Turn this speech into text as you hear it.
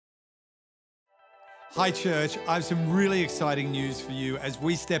Hi church, I have some really exciting news for you as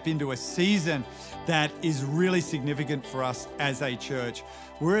we step into a season that is really significant for us as a church.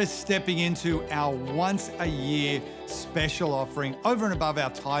 We're stepping into our once a year special offering over and above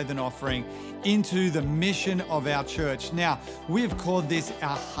our tithe and offering into the mission of our church. Now, we've called this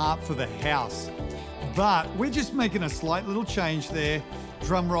our Heart for the House, but we're just making a slight little change there.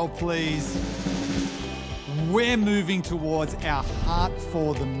 Drum roll, please. We're moving towards our Heart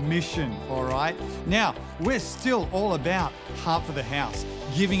for the Mission, all right? Now, we're still all about Heart for the House,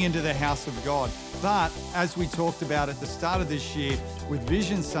 giving into the house of God. But as we talked about at the start of this year with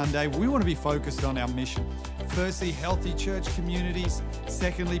Vision Sunday, we want to be focused on our mission. Firstly, healthy church communities.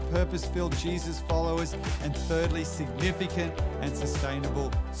 Secondly, purpose-filled Jesus followers. And thirdly, significant and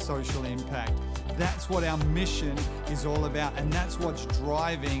sustainable social impact. That's what our mission is all about, and that's what's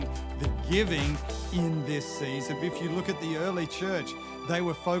driving the giving in this season. If you look at the early church, they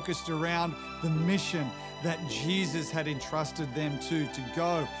were focused around the mission that Jesus had entrusted them to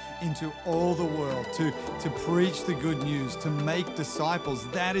go into all the world, to preach the good news, to make disciples.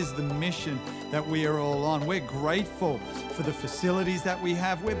 That is the mission that we are all on. We're grateful for the facilities that we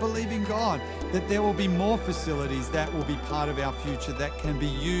have. We're believing God that there will be more facilities that will be part of our future that can be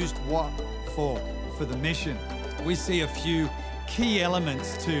used for the mission. We see a few key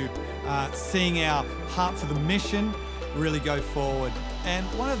elements to seeing our heart for the mission really go forward. And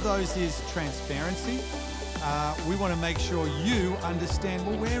one of those is transparency. We want to make sure you understand,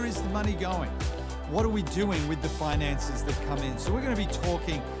 well, where is the money going? What are we doing with the finances that come in? So we're going to be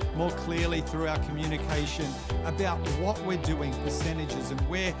talking more clearly through our communication about what we're doing, percentages, and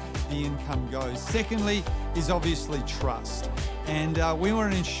where the income goes. Secondly is obviously trust. And we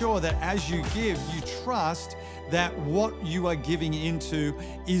want to ensure that as you give, you trust that what you are giving into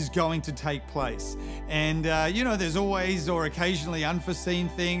is going to take place. And there's always or occasionally unforeseen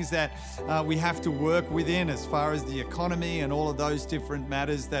things that we have to work within as far as the economy and all of those different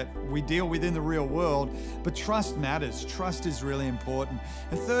matters that we deal with in the real world. But trust matters. Trust is really important.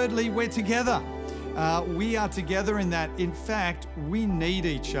 And thirdly, we're together. We are together in that, in fact, we need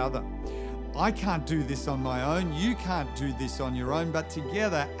each other. I can't do this on my own. You can't do this on your own. But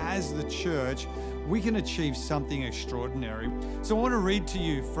together as the church, we can achieve something extraordinary. So I want to read to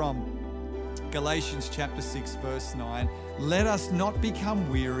you from Galatians chapter 6, verse 9. Let us not become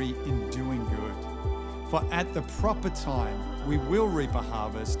weary in doing good, for at the proper time we will reap a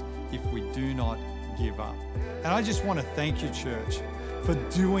harvest if we do not give up. And I just want to thank you, church, for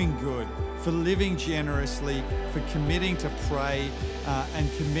doing good, for living generously, for committing to pray and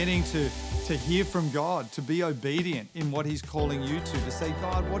committing to hear from God, to be obedient in what He's calling you to say,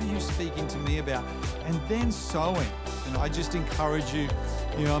 God, what are you speaking to me about? And then sowing. And I just encourage you,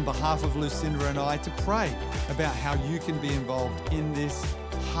 on behalf of Lucinda and I, to pray about how you can be involved in this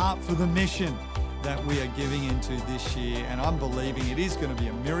Heart for the Mission that we are giving into this year. And I'm believing it is going to be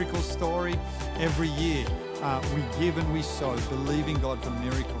a miracle story. Every year we give and we sow, believing God for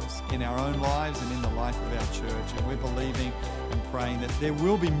miracles in our own lives and in the life of our church. And we're believing and praying that there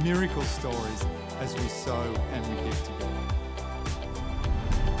will be miracle stories as we sow and we give together.